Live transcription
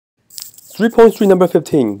3.3 number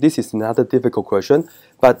 15. This is another difficult question,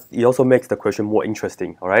 but it also makes the question more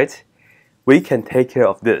interesting, alright? We can take care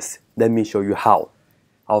of this. Let me show you how.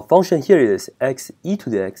 Our function here is x e to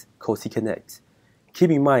the x cosecant x.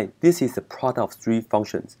 Keep in mind, this is the product of three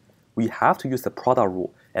functions. We have to use the product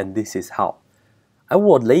rule, and this is how. I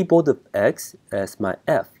will label the x as my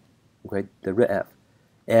f, okay, the red f,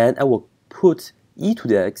 and I will put e to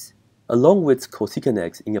the x along with cosecant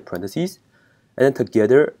x in a parentheses, and then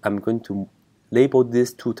together I'm going to label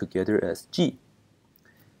these two together as g.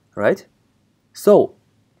 Right? So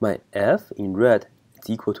my f in red is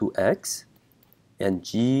equal to x, and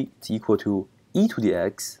g is equal to e to the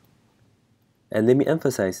x. And let me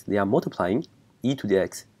emphasize, they are multiplying e to the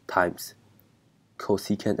x times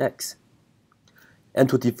cosecant x. And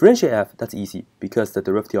to differentiate f, that's easy because the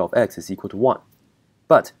derivative of x is equal to 1.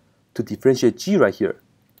 But to differentiate g right here,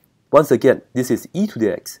 once again, this is e to the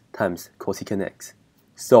x times cosecant x.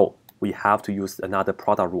 So we have to use another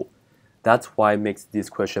product rule. That's why it makes this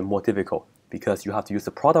question more difficult, because you have to use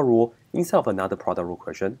the product rule instead of another product rule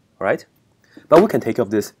question, alright? But we can take care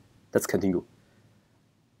of this. Let's continue.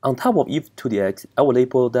 On top of e to the x, I will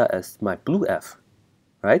label that as my blue f,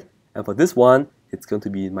 right? And for this one, it's going to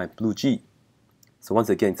be my blue g. So once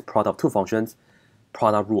again, it's product of two functions,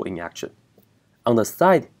 product rule in action. On the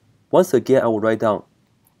side, once again, I will write down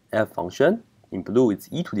f function. In blue, it's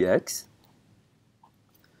e to the x.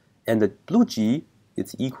 And the blue g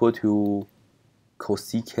is equal to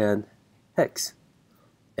cosecant x.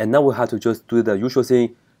 And now we have to just do the usual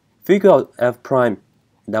thing. Figure out f prime,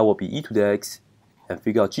 that will be e to the x. And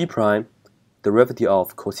figure out g prime, the derivative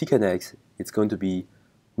of cosecant x is going to be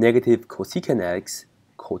negative cosecant x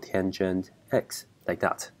cotangent x, like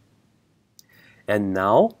that. And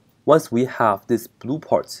now, once we have these blue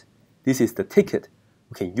parts, this is the ticket.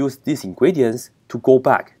 We can use these ingredients to go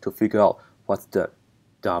back to figure out what's the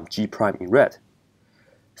g prime in red.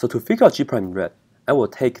 So to figure out g prime in red, I will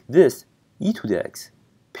take this e to the x,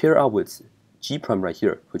 pair up with g prime right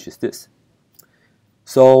here, which is this.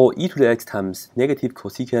 So e to the x times negative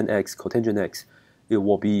cosecant x cotangent x, it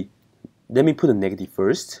will be, let me put a negative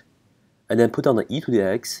first, and then put down the e to the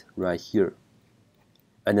x right here.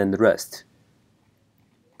 And then the rest,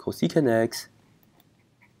 cosecant x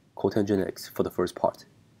cotangent x for the first part.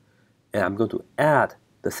 And I'm going to add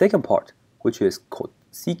the second part, which is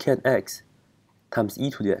cosecant x times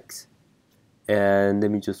e to the x. And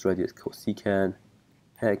let me just write this, cosecant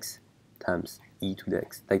x times e to the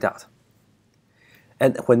x, like that.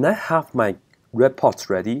 And when I have my red parts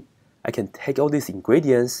ready, I can take all these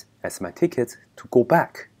ingredients as my ticket to go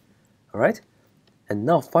back. Alright? And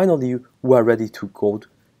now finally, we are ready to go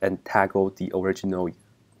and tackle the original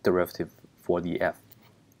derivative for the f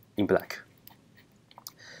in black.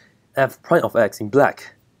 F prime of x in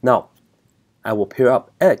black. Now, I will pair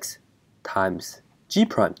up x times g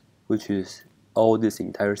prime, which is all these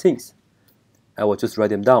entire things. I will just write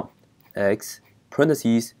them down. X,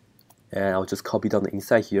 parentheses, and I'll just copy down the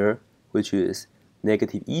inside here, which is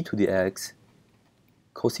negative e to the x,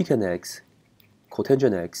 cosecant x,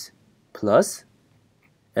 cotangent x, plus,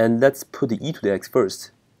 and let's put the e to the x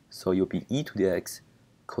first. So you'll be e to the x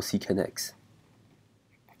cosecant x,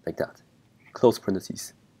 like that, close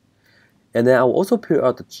parentheses. And then I will also pair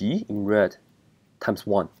out the g in red times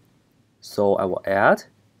 1. So I will add,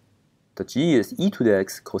 the g is e to the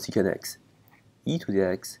x cosecant x, e to the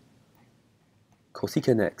x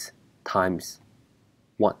cosecant x times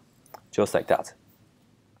 1, just like that.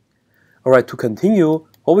 Alright, to continue,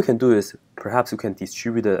 what we can do is, perhaps we can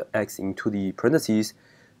distribute the x into the parentheses.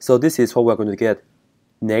 So this is what we're going to get,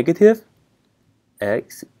 negative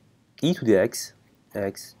x e to the x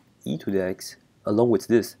e to the x, along with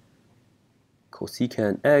this,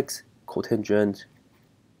 cosecant x cotangent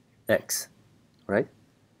x, right?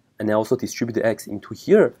 And I also distribute the x into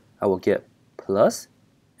here. I will get plus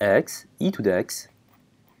x e to the x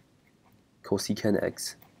cosecant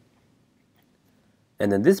x.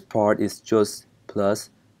 And then this part is just plus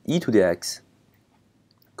e to the x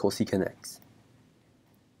cosecant x,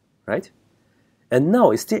 right? And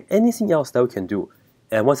now, is there anything else that we can do?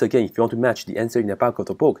 And once again, if you want to match the answer in the back of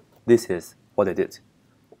the book, this is what I did.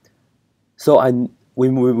 So we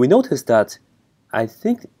noticed that I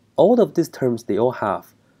think all of these terms, they all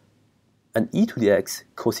have an e to the x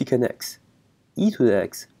cosecant x, e to the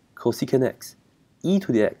x cosecant x, e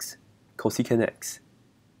to the x cosecant x.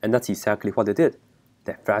 And that's exactly what I did.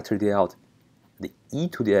 They factored it out, the e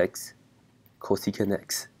to the x cosecant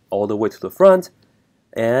x all the way to the front,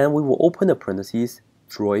 and we will open the parentheses,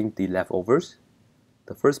 drawing the leftovers.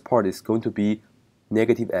 The first part is going to be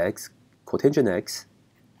negative x cotangent x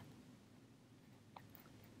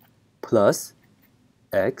plus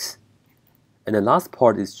x and the last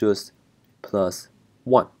part is just plus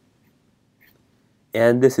 1.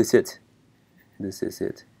 And this is it. This is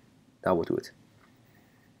it. That will do it.